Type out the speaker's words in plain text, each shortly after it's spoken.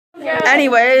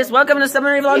Anyways, welcome to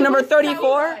Seminary vlog number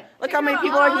 34. Look how many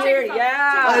people are here.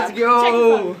 Yeah. Let's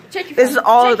go. This is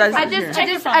all that's I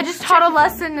just taught a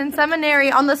lesson in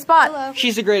seminary on the spot. Hello.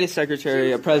 She's the greatest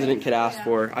secretary a president could ask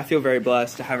for. I feel very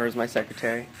blessed to have her as my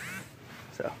secretary.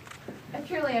 So. I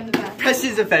truly am the best.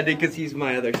 Preston's offended because he's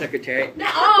my other secretary.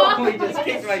 Oh, he just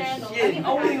kicked my shit. I'm the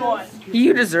only one.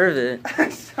 You deserve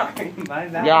it. Sorry, my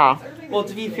bad. Yeah. Well,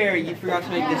 to be fair, you forgot to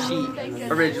make the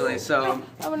sheet originally, so.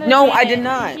 No, I did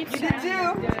not. You did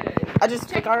too. I just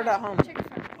got it at home.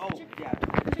 Oh, yeah.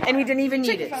 And we didn't even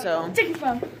need it, so.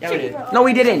 Yeah, we did. No,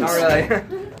 we didn't. Not really.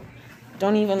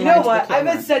 Don't even You lie know to what? the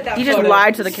camera. I've said that. You just photo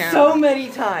lied to the camera. so many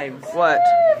times. What?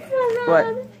 What?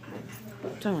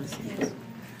 Don't want to see this.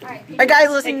 Alright guys,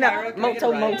 listening to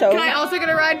Moto. Can I also get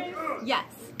a ride? Yes.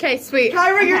 Okay, sweet.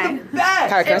 Kyra, you're the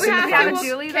best. Kyra, can I We see the have comments?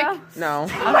 Julie though? No.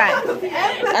 Okay.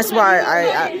 That's why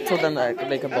I told them that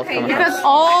they could both come. Because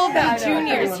all the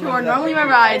juniors who are normally my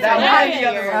rides are not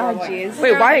here. Oh jeez.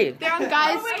 Wait, why? They're on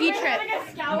guys' ski trip.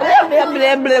 Blah, blah,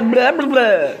 blah, blah, blah, blah,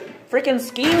 blah. Freaking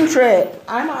skiing trip.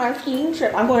 I'm on a skiing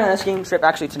trip. I'm going on a skiing trip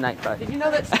actually tonight, but. Did you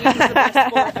know that skiing is the best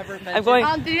sport ever invented? I'm going.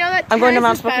 Did you know that I'm going to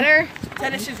Mount tennis is better?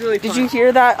 Tennis is really fun. Did you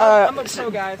hear that? I'm a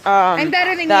pro, guys. I'm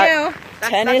better than that you.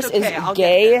 Tennis That's okay, is I'll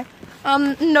gay.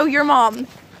 No, your mom.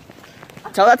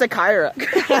 Tell that to Kyra.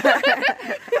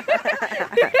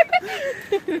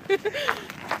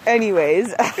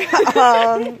 Anyways,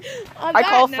 I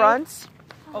call fronts.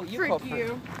 Oh, you call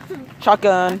front.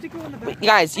 Shotgun. Wait,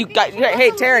 guys, you got.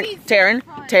 Hey, Taryn.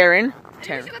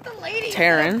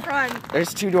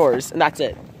 There's 2 doors, and that's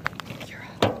it.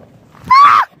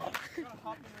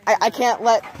 I can't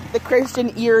let the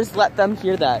Christian ears let them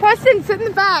hear that. Preston, sit in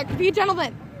the back. Be a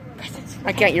gentleman.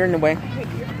 I can't. You're in the way.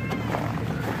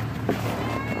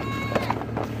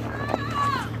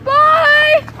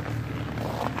 Bye.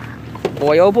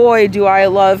 Boy, oh boy, do I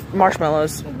love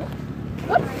marshmallows.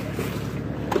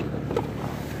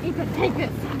 You can take it.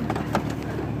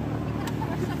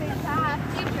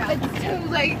 It's too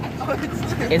late. Oh,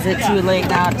 it's too Is it too late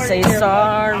now to say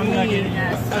sorry?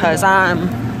 Cause I'm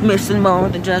missing more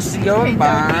than just your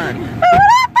mind.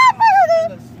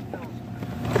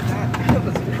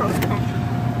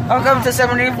 Welcome to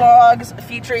Seminary Vlogs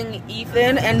featuring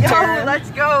Ethan and Taryn.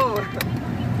 Let's go.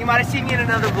 You might have seen me in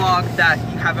another vlog that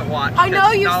you haven't watched. I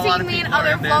know you've Not a lot seen of me in people are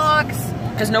other this.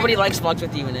 vlogs. Because nobody likes vlogs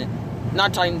with you in it.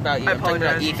 Not talking about you, I I'm talking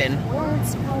about apologize. Ethan.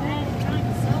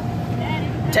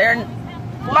 Taryn.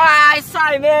 Bye,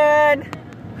 Simon!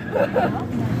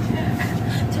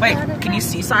 Wait, can you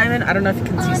see Simon? I don't know if you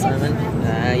can see Simon.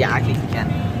 Yeah, I think you can.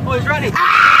 Oh, he's running.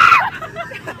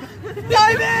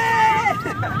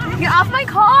 Simon! Get off my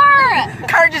car!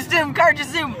 Car just zoom!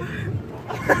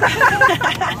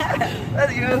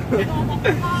 Let's go.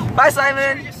 Bye,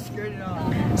 Simon! Just skirt it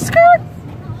off. Skirt!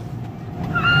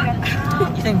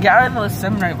 You can get out of the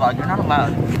Seminary vlog, you're not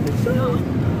allowed.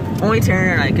 Only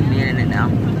Taryn and I can be in it now.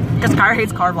 Because Kyra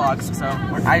hates car vlogs, so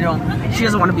she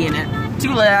doesn't want to be in it.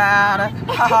 Too loud!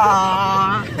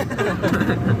 Ha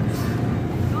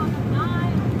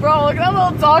Bro, look at that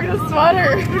little dog in a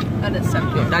sweater. That is so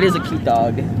cute. That is a cute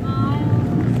dog.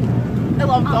 I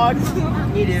love dogs.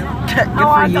 You do. Good I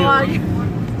want for a dog. You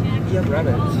have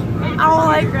rabbits. I don't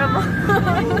like grandma.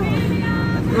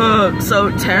 So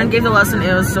Taryn gave the lesson.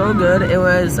 It was so good. It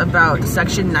was about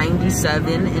section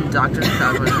 97 in Doctrine and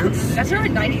Covenants. That's number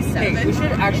 97. Hey, we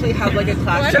should actually have like a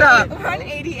class. Shut up. We're on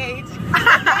 88. Yeah, we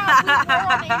were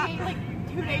on 88 like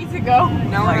 2 days ago.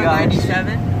 Now we're on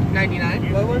 97.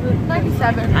 99. What was it?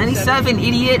 97. 97,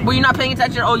 idiot. Were you not paying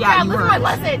attention? Oh yeah, Yeah, you look were. at my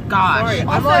lesson. Gosh. Sorry,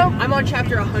 Also- I'm on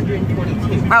chapter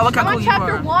 122. Wow, look how I'm cool on you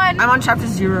chapter were. 1. I'm on chapter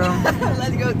 0.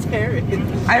 Let's go,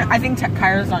 Taryn. I think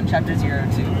Kyra's on chapter 0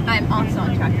 too. I'm also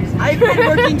on chapter 0. I've been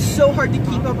working so hard to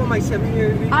keep up on my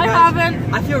seminary videos. I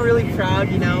haven't. I feel really proud,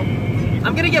 you know.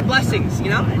 I'm gonna get blessings, you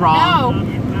know. Wrong.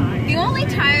 No. The only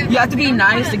time You have to be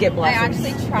nice to get I blessings.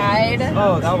 actually tried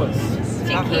Oh, that was.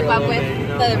 to keep up with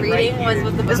the reading was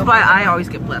with the This is book. why I always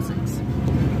get blessings.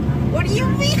 What do you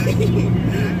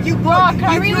mean? You Bro, can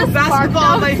I read threw a this basketball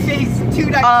spark on my face 2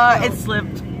 nights ago. It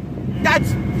slipped.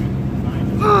 That's.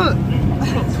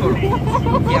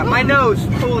 Totally. Yeah, my nose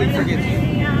totally forgives you.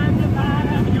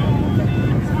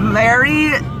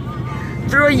 Larry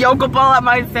threw a yoga ball at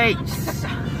my face.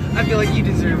 I feel like you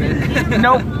deserve it.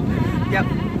 Nope. Yep.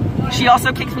 She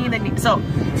also kicks me in the knee. So,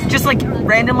 just like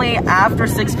randomly after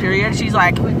 6th period, she's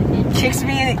like, kicks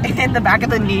me in the back of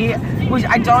the knee, which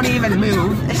I don't even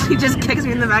move. She just kicks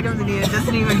me in the back of the knee and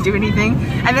doesn't even do anything.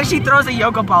 And then she throws a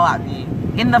yoga ball at me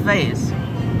in the face.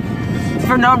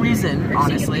 For no reason,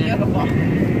 honestly.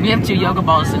 We have 2 yoga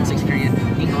balls in 6th period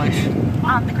English.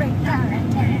 On the great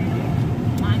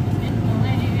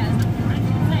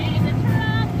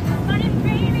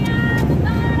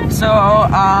So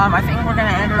I think we're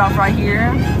gonna end it off right here,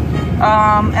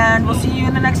 and we'll see you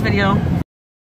in the next video.